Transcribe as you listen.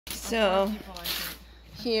So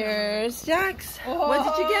here's Jax. What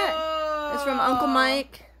did you get? It's from Uncle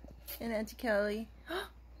Mike and Auntie Kelly.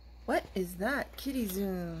 What is that? Kitty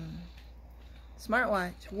Zoom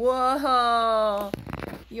smartwatch. Whoa!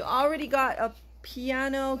 You already got a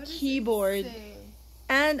piano keyboard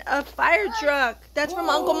and a fire truck. That's from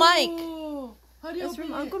Uncle Mike. That's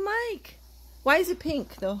from Uncle Mike. Why is it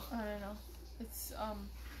pink though? I don't know. It's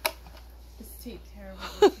taped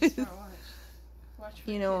terribly. Watch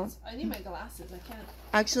for kids. I need my glasses. I can't.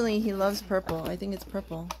 Actually, he loves purple. I think it's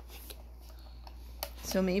purple.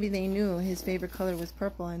 So maybe they knew his favorite color was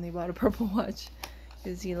purple and they bought a purple watch.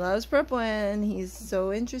 Because he loves purple and he's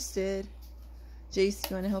so interested. Jace,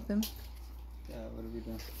 you want to help him? Yeah, what are we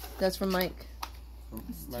doing? That's from Mike. From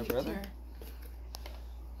my brother?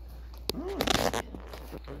 Oh.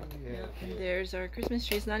 Yeah. And there's our Christmas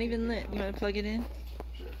tree. It's not even lit. You want to plug it in?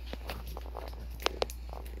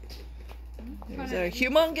 There's our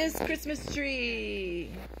humongous Christmas tree.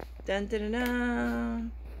 Dun dun dun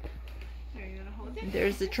dun.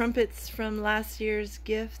 There's the trumpets from last year's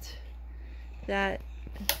gift that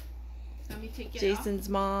Jason's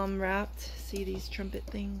mom wrapped. See these trumpet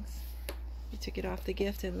things? We took it off the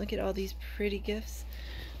gift and look at all these pretty gifts.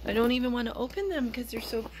 I don't even want to open them because they're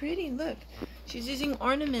so pretty. Look, she's using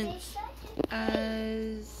ornaments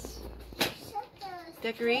as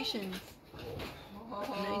decorations.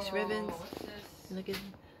 Nice ribbons. Look at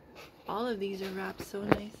all of these are wrapped so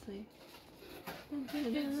nicely.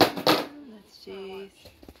 That's Jace.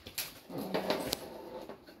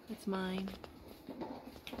 That's mine.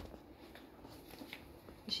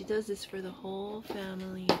 She does this for the whole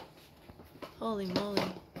family. Holy moly.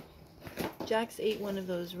 Jax ate one of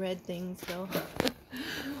those red things, so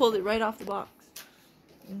pulled it right off the box.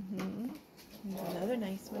 There's another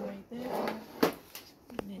nice one right there.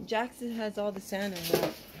 And Jax has all the Santa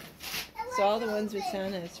wrap. So all the ones with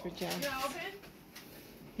Santa is for Jax.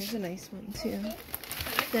 Here's a nice one too.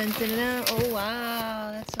 Dun, dun, dun, dun. Oh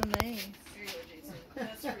wow, that's so nice.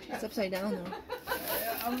 It's upside down though.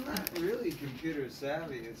 I'm not really computer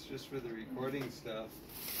savvy. It's just for the recording stuff.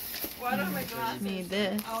 What are my glasses? Made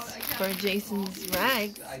this for Jason's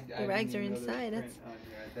rags. The rags are inside.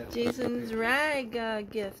 That's Jason's rag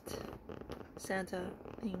gift Santa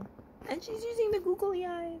thing. And she's using the googly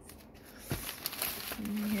eyes.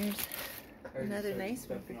 And here's another nice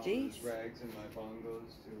one for Jace. Rags and my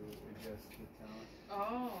bongos to adjust the talent.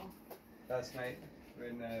 Oh. Last night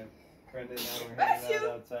when Brenda and I were hanging out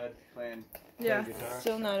outside playing guitar.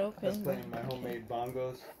 Still not open. I was playing my homemade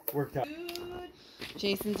bongos. Worked out.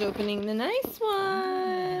 Jason's opening the nice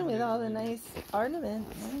one with all the nice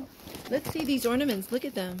ornaments. Let's see these ornaments. Look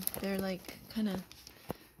at them. They're like kind of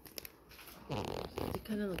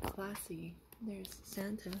look classy. There's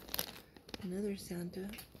Santa. Another Santa.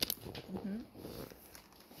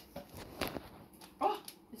 Oh,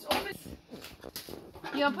 it's open.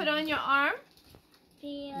 You gonna put it on your arm?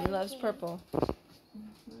 He loves purple.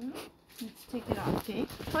 Let's take it off, okay?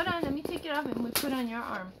 Hold on, let me take it off and we put it on your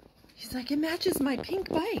arm. She's like, it matches my pink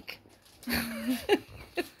bike.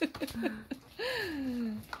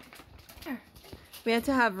 We had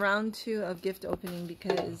to have round 2 of gift opening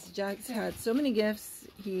because Jax had so many gifts.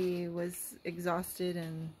 He was exhausted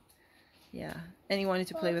and yeah. And he wanted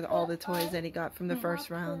to play with all the toys that he got from the first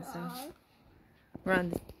round. So we're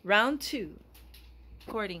on round 2.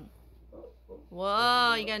 Recording.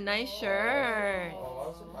 Whoa, you got a nice shirt. Oh,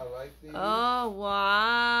 awesome. I like these. Oh,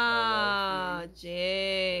 wow. Jace.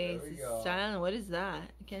 There we It's go. silent. What is that?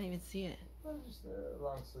 I can't even see it. Just a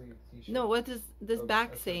long sleeve t-shirt. No, what does this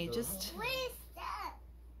back say? Just What is that?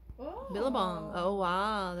 Oh. Billabong. Oh,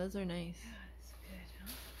 wow. Those are nice. That's good,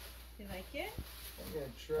 huh? You like it? I'm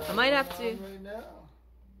gonna try I might have one to. on right now.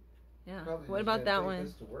 Yeah. Probably What just about gonna that take one?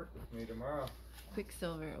 this to work with me tomorrow.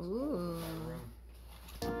 Quicksilver. Ooh. My room.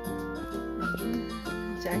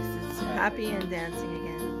 Jax is happy and dancing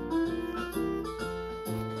again.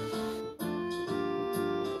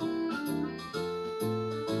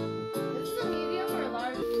 This is a medium or a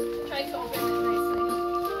large? Try to open it nicely.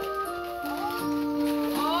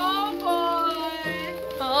 Oh boy!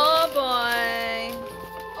 Oh, boy.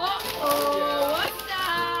 Oh, what's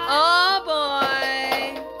that? Oh,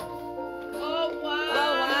 boy. Oh wow!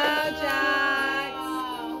 Oh, wow, Jax.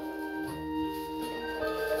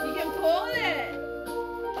 You can pull it.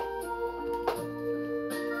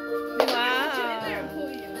 Put you in there and pull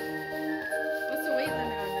you. What's the weight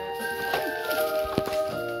limit on that?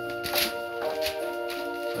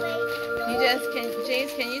 You just can,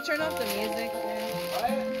 Jace, can you turn off the music?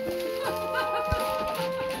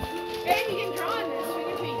 Hey, you can draw on this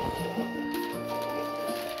finger paint.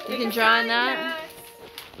 You can draw on that?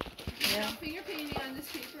 Yeah. Finger painting on this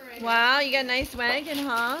paper right Wow, you got a nice wagon,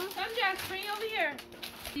 huh? Come, Jax, bring it over here.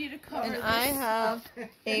 You to cover And this. I have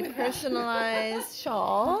a personalized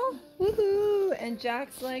shawl. Woohoo! And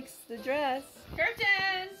Jax likes the dress.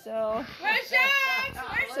 Curtain. So, Where's Jax?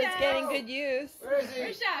 Where's so it's getting good use. Where is he?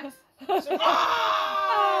 Where's Jax? Oh,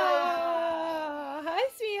 hi,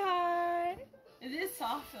 sweetheart. It is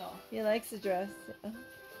soft though. He likes the dress.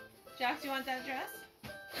 Jax, you want that dress?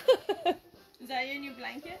 Is that your new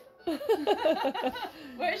blanket?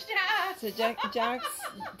 Where's Jax? So Jax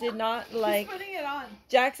did not He's like. putting it on.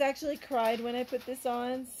 Jax actually cried when I put this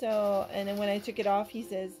on. So, and then when I took it off, he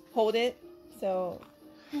says, "Hold it." So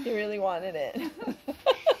he really wanted it.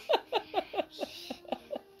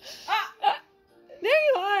 There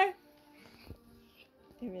you are.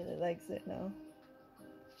 He really likes it now.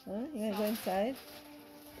 Huh? You wanna go inside?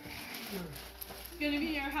 It's gonna be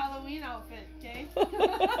your Halloween outfit, okay?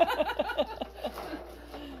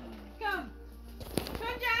 Come,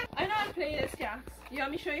 Jax. I know how to play this, Jax. You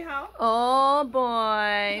want me to show you how? Oh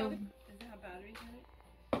boy. Does it have batteries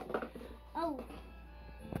in it? Oh.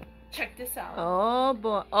 Check this out. Oh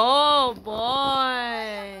boy. Oh boy.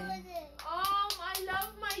 Oh, I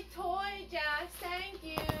love my toy, Jax. Thank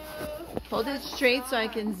you. Hold it straight so I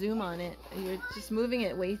can zoom on it. You're just moving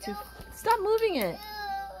it way too. Stop moving it.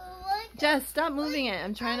 Jess, stop moving it.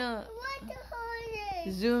 I'm trying to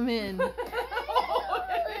zoom in.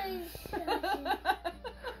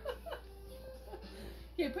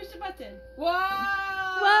 Here, push the button.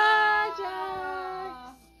 Wow! Wow,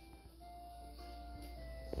 Jax.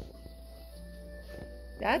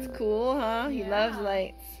 That's cool, huh? He loves Yeah.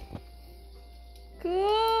 lights.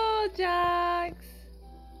 Cool, Jax.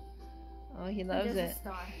 Oh, he loves it.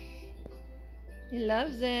 He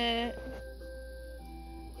loves it.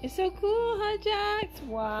 It's so cool, huh, Jax?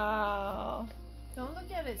 Wow. Don't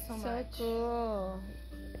look at it so So much. cool.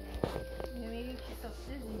 You make yourself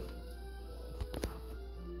dizzy.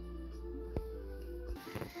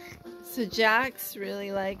 So Jax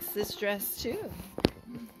really likes this dress too.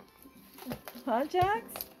 Huh, Jax?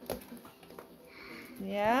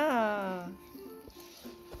 Yeah.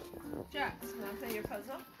 Jax, can I play your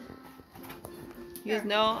puzzle? You guys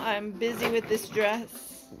know I'm busy with this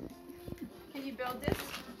dress. Can you build this?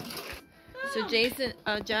 So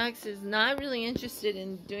Jax is not really interested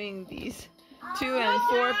in doing these 2- and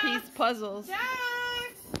 4-piece puzzles.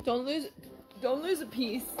 Jax! Don't lose a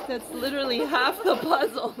piece. That's literally half the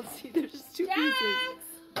puzzle. See, there's just 2 pieces.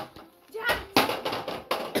 Jax!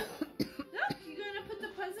 Look, you gonna put the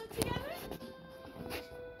puzzle together?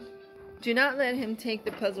 Do not let him take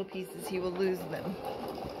the puzzle pieces. He will lose them.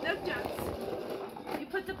 Look, Jax. You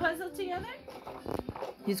put the puzzle together?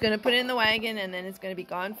 He's gonna put it in the wagon and then it's gonna be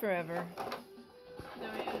gone forever. No,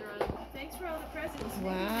 you're gonna run. Thanks for all the presents.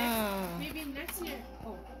 Wow. Maybe next year.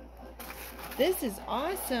 Oh. This is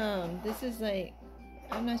awesome. This is like,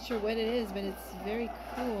 I'm not sure what it is, but it's very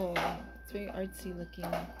cool. It's very artsy looking.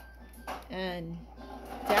 And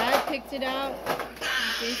Dad picked it out.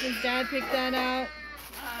 Jason's dad picked that out.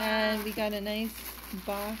 And we got a nice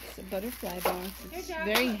box, a butterfly box. It's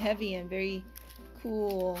very heavy and very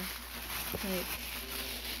cool.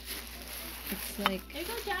 It's like, There you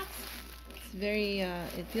go, Jax. it's very,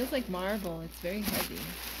 it feels like marble. It's very heavy.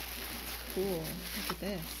 It's cool. Look at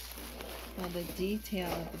this. All the detail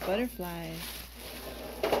of the butterflies.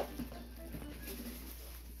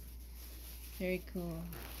 Very cool.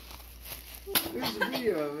 There's a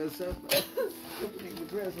video of us opening the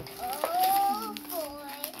present. Oh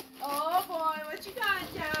boy. Oh boy, what you got,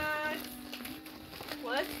 Jax?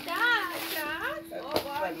 What's that, Jax? Oh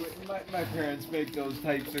By boy. the way, my parents make those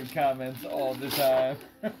types of comments all the time.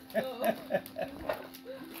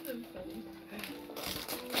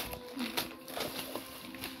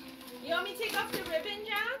 You want me to take off the ribbon,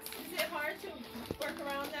 Jax? Is it hard to work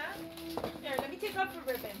around that? Here, let me take off the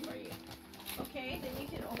ribbon for you. Okay, then you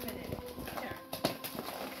can open it. Here.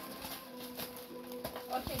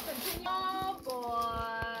 Okay, continue. Oh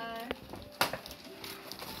boy.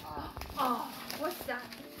 Oh, what's that?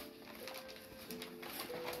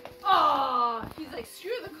 Oh, he's like,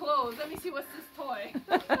 screw the clothes. Let me see what's this toy.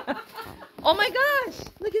 Oh my gosh!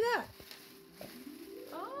 Look at that!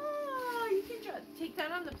 Oh, you can take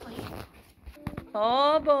that on the plane.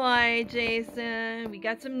 Oh boy, Jason. We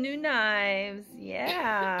got some new knives.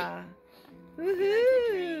 Yeah.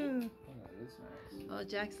 Woohoo! Oh,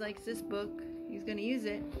 Jax likes this book. He's gonna use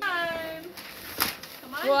it.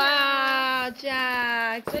 Come on, Wow,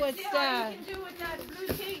 Jax. Let's What's see how that? you can do with that blue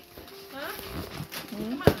tape. Huh? Hmm?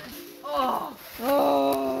 Come on. Oh.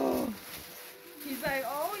 Oh. He's like,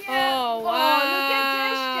 oh yeah. Oh, Look at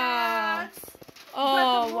wow. this, Jax. got the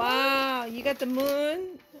Oh, moon? wow. You got the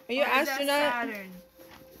moon? Are you Or an is that astronaut? Saturn?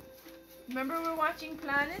 Remember we're watching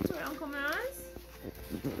Planets with Uncle Maz?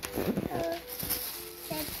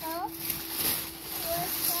 Santa.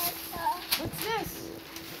 What's this?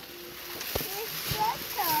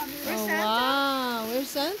 Santa. Where's Oh, Santa? wow. Where's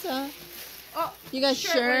Santa? Oh, You got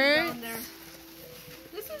shirt went shirts? down there.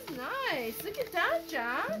 This is nice. Look at that,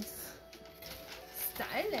 Jax.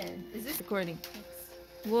 Styling. Is this Recording.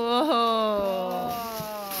 Oh.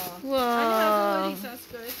 Whoa. And it has a hoodie, Whoa. so that's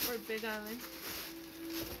good for Big Island.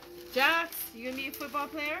 Jax, you gonna be a football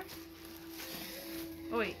player?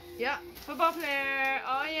 Oh wait, yeah, football player.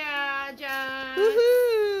 Oh yeah, Jax.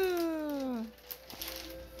 Woohoo. You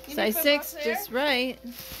be a Size football 6, player? just right.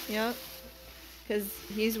 Yep. Because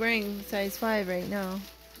he's wearing size 5 right now.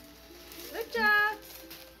 Look, Jax.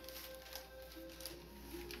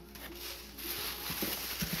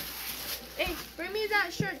 Hey, bring me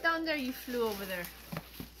that shirt down there you flew over there.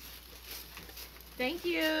 Thank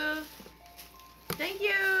you. Thank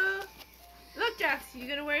you. Look, Jax, you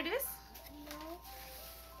gonna wear this?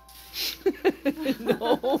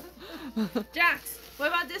 No. Jax, what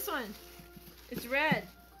about this one? It's red.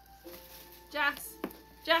 Jax,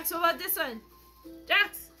 what about this one?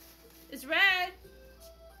 Jax, it's red.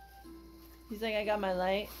 He's like, I got my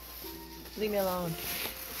light. Leave me alone.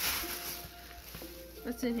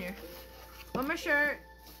 What's in here? One more shirt.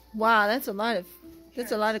 Wow, that's a lot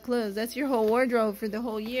of clothes. That's your whole wardrobe for the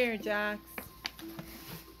whole year, Jax.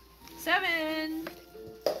 7.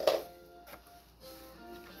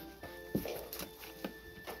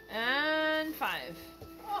 And 5.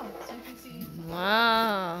 Oh, so you can see.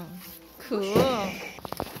 Wow. Cool.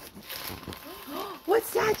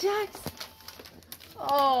 What's that, Jax?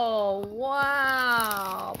 Oh,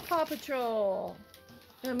 wow. Paw Patrol.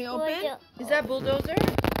 Let me open. Is that Bulldozer?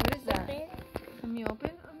 What is that? Let me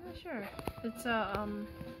open. I'm not sure. It's a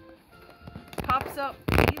pops up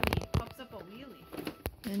a wheelie.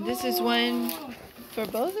 And this is one for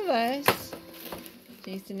both of us.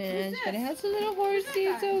 Jason and Ange, but it has a little horsey.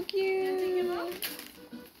 that So You gonna take him out? cute.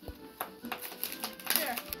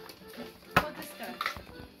 Here. Hold this guy.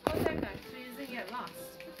 Hold that guy so he doesn't get lost.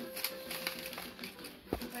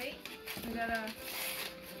 Wait. We gotta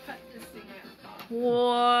cut this thing out.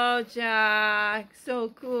 Whoa, Jack. So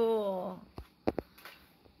cool.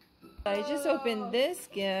 I just opened this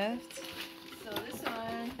gift. So this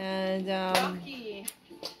one. And Rocky.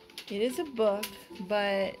 it is a book,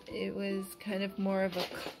 but it was kind of more of a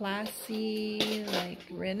classy, like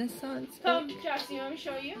Renaissance book. Come, Jax, you want me to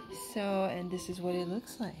show you? So, and this is what it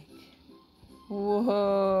looks like.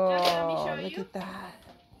 Whoa! Just let me show Look you. at that.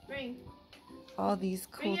 Bring. All these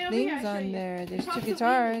cool Bring it over here, things I'll show on you. there. There's Pop two the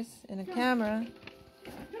guitars and a Come. camera.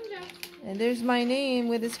 Come, Jax. And there's my name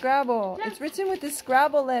with a Scrabble. Yeah. It's written with the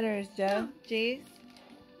Scrabble letters, Jeff. Yeah. Jace.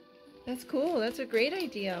 That's cool. That's a great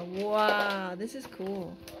idea. Wow, this is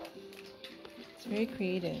cool. It's very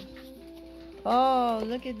creative. Oh,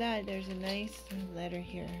 look at that. There's a nice letter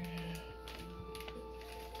here.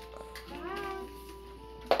 Wow.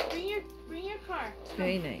 Bring your car. It's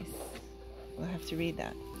very nice. We'll have to read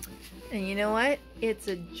that. And you know what? It's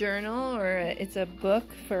a journal or it's a book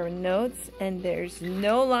for notes, and there's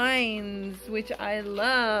no lines, which I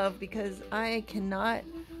love because I cannot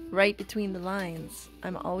write between the lines.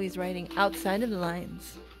 I'm always writing outside of the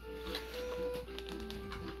lines.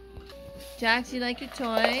 Jax, you like your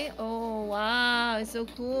toy? Oh, wow. It's so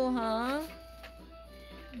cool, huh?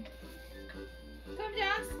 Come,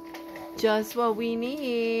 Jax. Just what we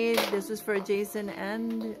need. This is for Jason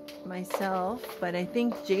and myself, but I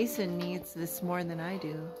think Jason needs this more than I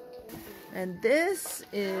do. And this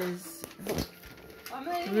is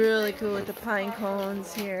really cool with the pine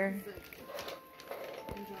cones here.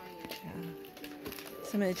 Yeah. So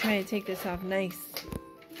I'm going to try to take this off nice.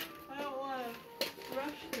 I don't want to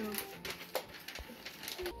rush you.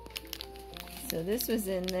 So this was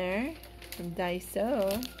in there from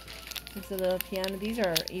Daiso. It's a little piano. These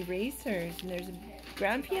are erasers, and there's a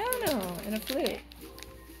grand piano and a flute.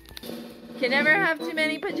 Can never have too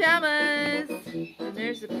many pajamas. And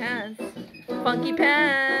there's the pants. Funky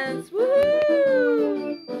pants.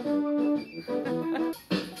 Woohoo!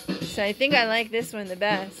 So I think I like this one the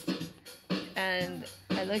best. And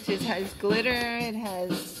I looked, it has glitter, it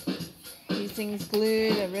has these things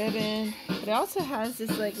glued, a ribbon. But it also has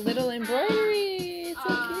this like little embroidery. It's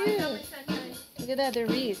so cute. Look at that, they're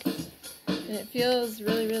wreaths. And it feels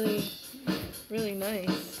really, really, really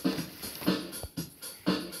nice.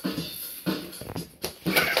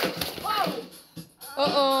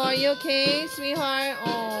 Uh-oh, are you okay, sweetheart?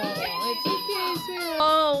 Oh, it's okay, sweetheart.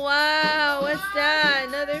 Oh, wow, what's that?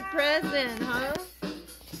 Another present, huh?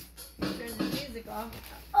 Turn the music off.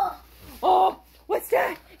 Oh, what's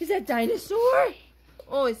that? Is that dinosaur?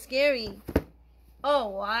 Oh, it's scary. Oh,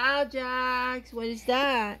 wow, Jax. What is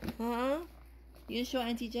that? Huh? You gonna show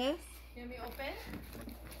Auntie Jess? Let me open.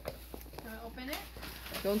 Can I open it?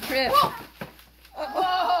 Don't trip. Whoa!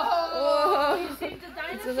 Whoa. You saved the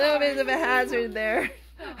dinosaur. It's a little bit of a hazard there.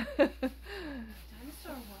 Dinosaur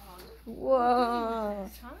world. Whoa.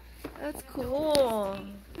 Huh? That's cool.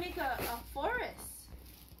 Make a forest.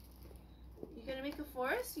 You gonna make a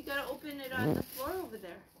forest? You gotta open it on the floor over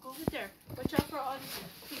there. Go over there. Watch out for all these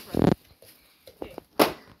paper. Okay.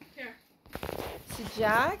 Here. So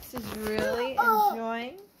Jax is really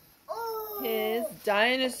enjoying his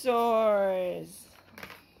dinosaurs.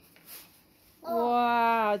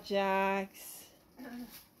 Wow, Jax.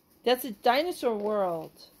 That's a dinosaur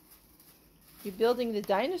world. You're building the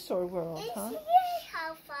dinosaur world, huh?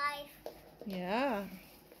 High five. Yeah.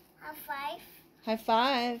 High five. High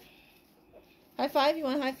five. High five. You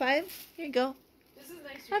want a high five? Here you go. This is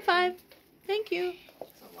nice. High five. Thank you.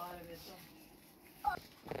 It's a lot of it though.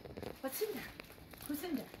 What's in there? Who's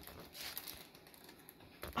in there?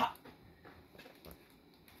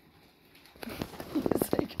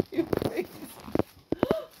 It's like you crazy.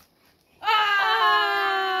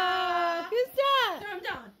 Ah! Who's that? Throw him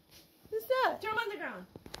down. Who's that? Throw him on the ground.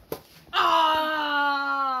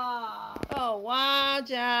 Ah! Oh, wow,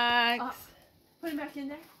 Jax. Put him back in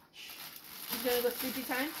there. He's gonna go sleepy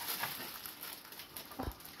time. Oh,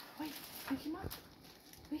 wait. Wake him up.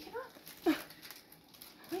 Wake him up.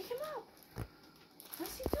 Wake him up.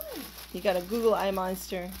 What's he doing? You got a Google Eye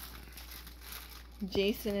monster.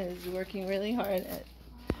 Jason is working really hard at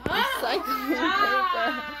recycling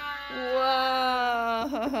paper.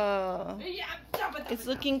 Wow. Yeah, stop it. It's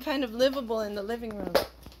looking kind of livable in the living room.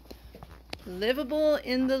 Livable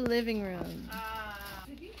in the living room.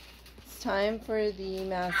 It's time for the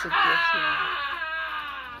massive gift here.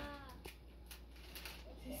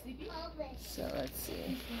 Is he sleepy? So let's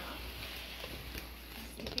see.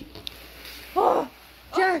 Oh,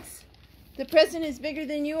 Jax! The present is bigger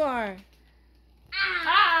than you are.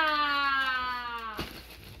 Ah!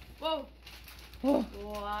 Whoa. Oh.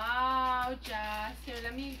 Wow, Jess. Here,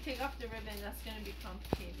 let me take off the ribbon. That's going to be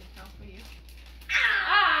complicated now for you.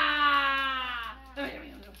 Ah!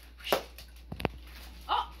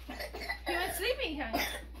 Oh! He went sleeping time.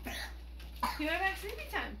 He went back sleeping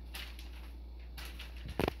time.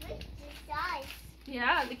 Look at his eyes.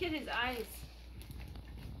 Yeah, look at his eyes.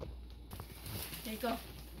 There you go.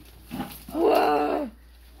 Whoa!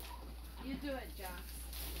 You do it, Jess.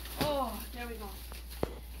 Oh, there we go.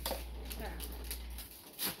 There.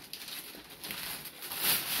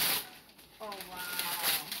 Oh, wow.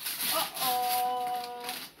 Uh-oh.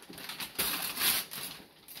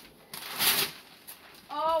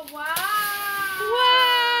 Oh, wow.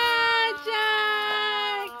 Wow,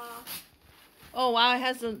 Jax! Oh, wow, it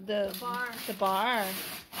has the bar. The bar.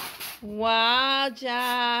 Wow,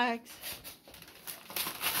 Jax.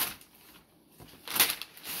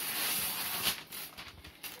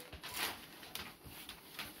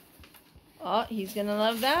 Oh, he's gonna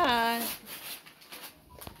love that.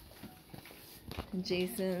 And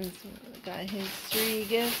Jason's got his 3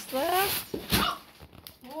 gifts left. Wow.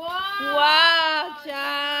 Wow,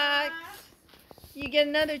 Jax. You get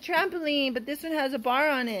another trampoline, but this one has a bar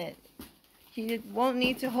on it. He won't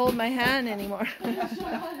need to hold my hand anymore.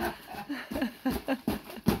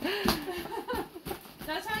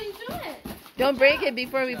 That's how you do it. Don't break it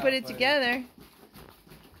before we put it together.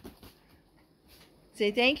 Say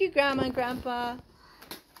thank you, Grandma and Grandpa.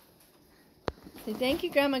 Say thank you,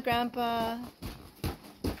 Grandma and Grandpa.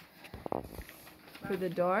 For the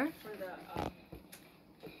door? For the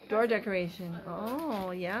Door decoration.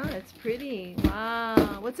 Oh, yeah, it's pretty.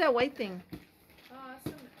 Wow. What's that white thing? I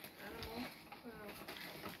don't know.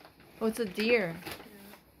 Oh, it's a deer.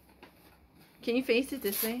 Can you face it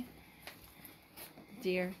this way?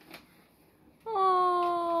 Deer.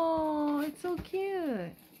 Oh, it's so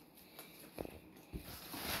cute.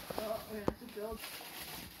 Oh, we have to build.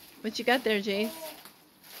 What you got there, Jace?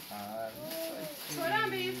 Hold on,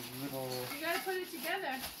 babe. Little You gotta put it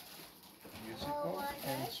together. musical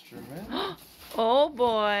instrument. Oh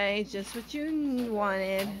boy, just what you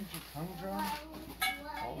wanted. Tongue drum?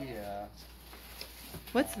 Oh yeah.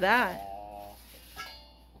 What's that? Aw.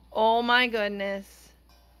 Oh my goodness.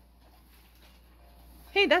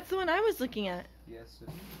 Hey, that's the one I was looking at. Yes, it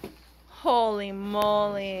is. Holy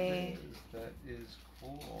moly. That is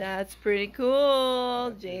cool. That's pretty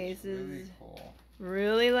cool. That Jace is really cool.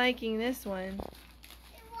 really liking this one.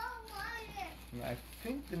 And I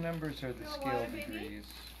think the numbers are the want scale water, baby? degrees.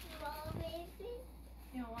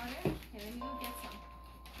 You want water? Okay, let me go get some.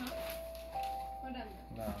 Huh? Hold on.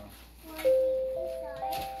 No.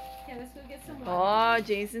 Okay, let's go get some water. Oh,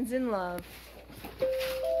 Jason's in love.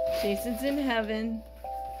 Jason's in heaven.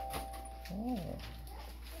 Oh.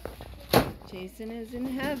 Jason is in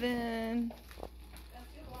heaven.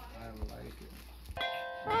 I like it.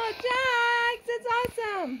 Oh, Jax, that's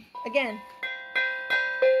awesome. Again.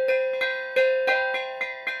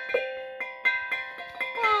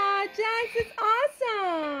 Oh, Jax, it's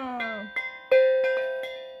awesome.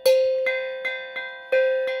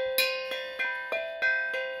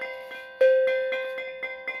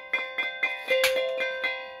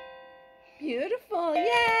 Beautiful,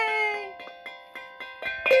 yay!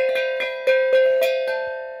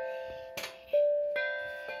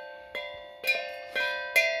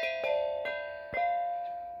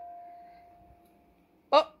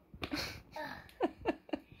 Oh!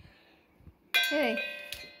 Hey,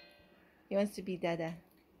 he wants to be Dada.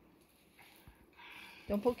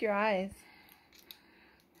 Don't poke your eyes.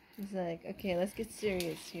 He's like, okay, let's get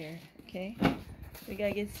serious here, okay? We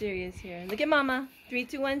gotta get serious here. Look at Mama. 3,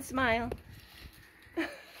 2, 1, smile.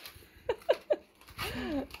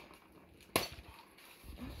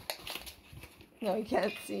 No, you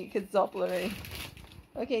can't see because it's all blurry.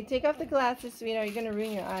 Okay, take off the glasses, sweetheart. You're gonna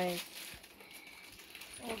ruin your eyes.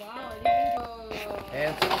 Oh wow, you can go.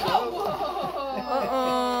 Handsome.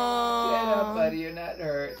 Uh-oh. Get up, buddy. You're not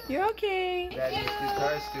hurt. You're okay. Daddy's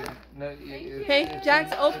guitar student. No, Hey,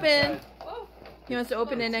 Jax, open. Inside. Oh, He wants to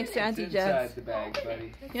open it next to Auntie It's Jess. inside the bag,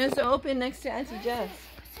 buddy. He wants to open next to Auntie Jess.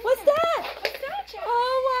 What's that? what's that, Jack?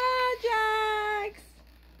 Oh, wow, Jax.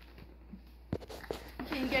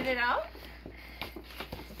 Can you get it out?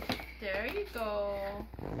 There you go.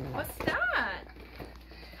 What's that?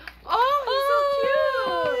 Oh, he's so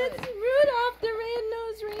cute. It's Rudolph the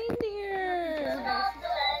red-nosed reindeer.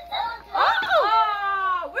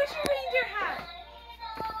 Oh, where's your reindeer hat?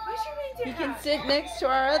 Where's your He reindeer can hat? sit next to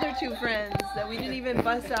our other 2 friends that we didn't even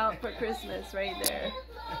bust out for Christmas right there.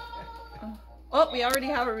 Oh, we already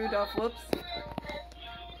have a Rudolph. Whoops.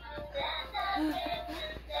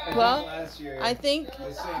 Well, last year, I think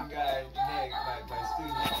the same guy, Nick, my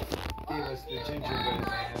student, gave us the gingerbread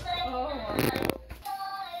man. Oh,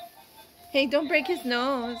 Hey, don't break his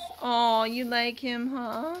nose. Oh, you like him,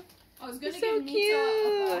 huh? I was gonna So give Nita a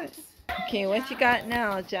cute. box. Okay, what you got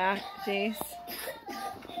now, Jace?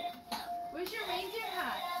 Where's your reindeer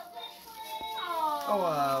hat?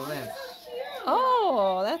 Oh, Lance. So cute.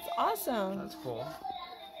 Oh, that's awesome. That's cool.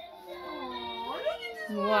 Oh, look at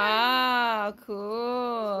this one. Wow,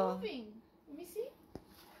 cool. Moving. Let me see.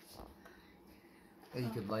 You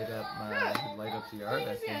could light up the yard,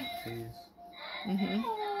 I think. Please. Mhm.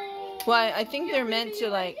 Oh. Well, I think they're meant to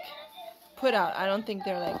like put out. I don't think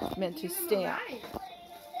they're like meant to stay out.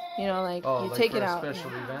 You know, like Oh, you like take for it a out. special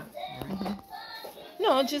event? Mhm.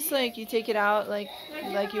 No, just like you take it out like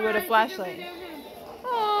you would a flashlight.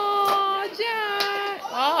 Oh, Jack!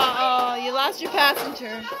 Oh, you lost your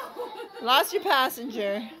passenger. Lost your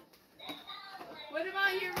passenger. What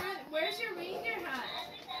about your? Where's your reindeer hat?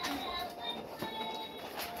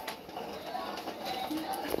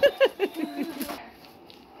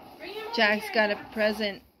 Bring him over Jack's here. got a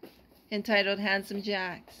present entitled Handsome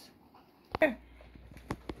Jax.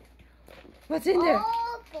 What's in there?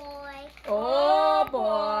 Oh boy. Oh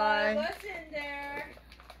boy. What's in there?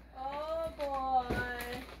 Oh boy.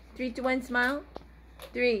 3, 2, 1, smile.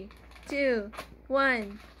 3, 2,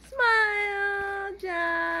 1, smile,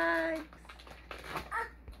 Jax.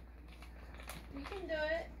 You can do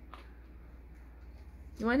it.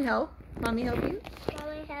 You want help? Mommy help you? Can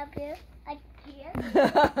we help you? Here. You're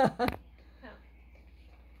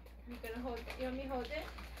gonna hold. You want me to hold it?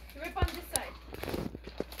 You rip on this side.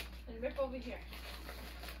 And rip over here.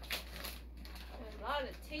 And a lot of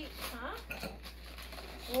tape, huh?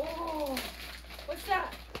 Oh, what's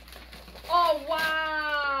that? Oh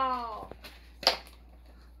wow!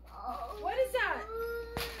 What is that?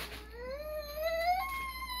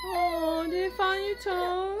 Oh, did it fall on your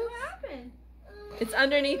toes? What happened? It's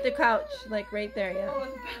underneath the couch, like right there, yeah. Oh,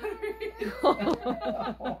 the battery.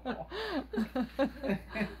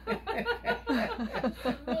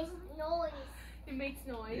 Noise. It makes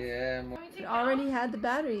noise. Yeah. Can we take It it already out? had the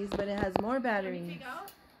batteries, but it has more Can we batteries. take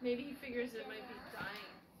out? Maybe he figures it might be dying.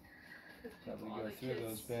 'Cause Probably all go the through kids-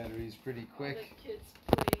 those batteries pretty all quick. the kids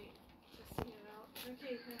play testing it out. Okay,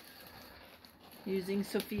 here. Using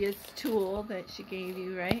Sophia's tool that she gave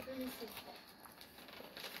you, right? Let me see.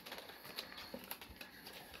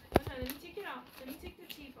 Okay, let me take it out. Let me take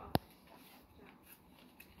the tape off.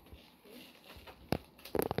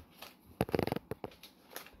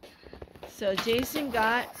 So Jason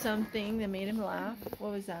got something that made him laugh.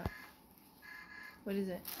 What was that? What is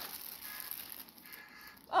it?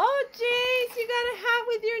 Oh, Jace, you got a hat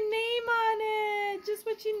with your name on it. Just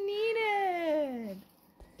what you needed.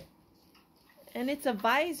 And it's a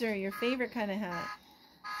visor, your favorite kind of hat.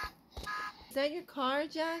 Is that your car,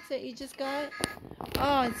 Jax, that you just got?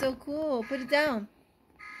 Oh, it's so cool. Put it down.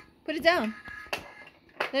 Put it down.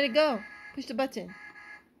 Let it go. Push the button.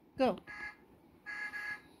 Go.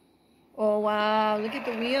 Oh, wow. Look at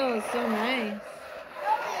the wheels. So nice.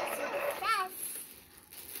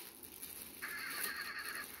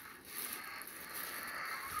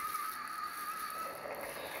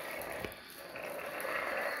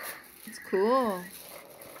 It's cool.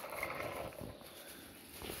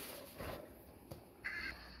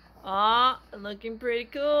 Ah, looking pretty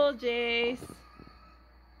cool, Jace.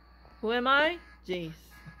 Who am I? Jace.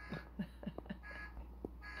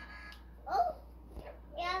 Oh,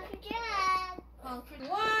 yeah, forget.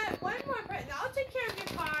 What? One more present. I'll take care of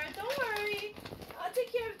your car. Don't worry. I'll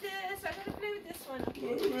take care of this. I'm gonna play with this one. Okay.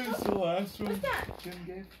 What was the last one What's that? Jim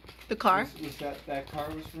gave? The car? Was that car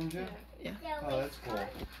was from Jim? Yeah. Oh, that's cool.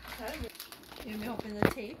 Let me open the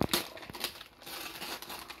tape.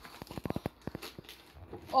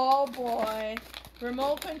 Oh boy.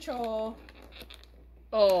 Remote control.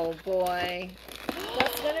 Oh, boy.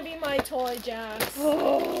 That's gonna be my toy, Jax.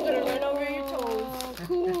 Oh, It's gonna run over your toes.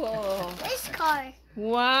 Cool. This car.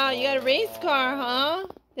 Wow, you got a race car, huh?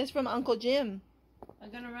 That's from Uncle Jim.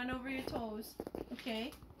 I'm gonna run over your toes.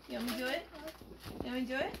 Okay. You want me to do it? You want me to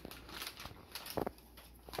do it?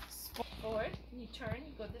 Forward. You turn.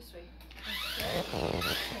 You go this way.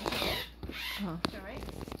 Huh. All right.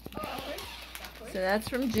 Backward. Backward. So that's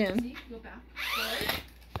from Jim. See? Go back. Forward.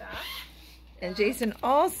 Back. And Jason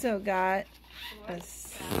also got a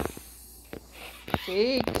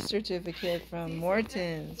fake certificate from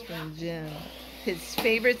Morton's from Jim, his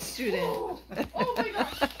favorite student. Oh my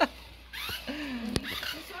gosh. This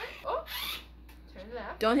one. Oh. Turn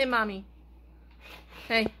left. Don't hit mommy.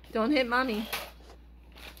 Hey, don't hit mommy.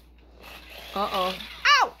 Uh-oh.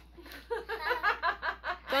 Ow!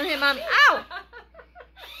 Don't hit mommy. Ow!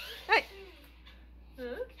 Hey.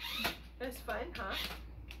 That's fun, huh?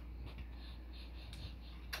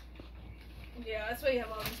 Yeah, that's why you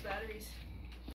have all these batteries.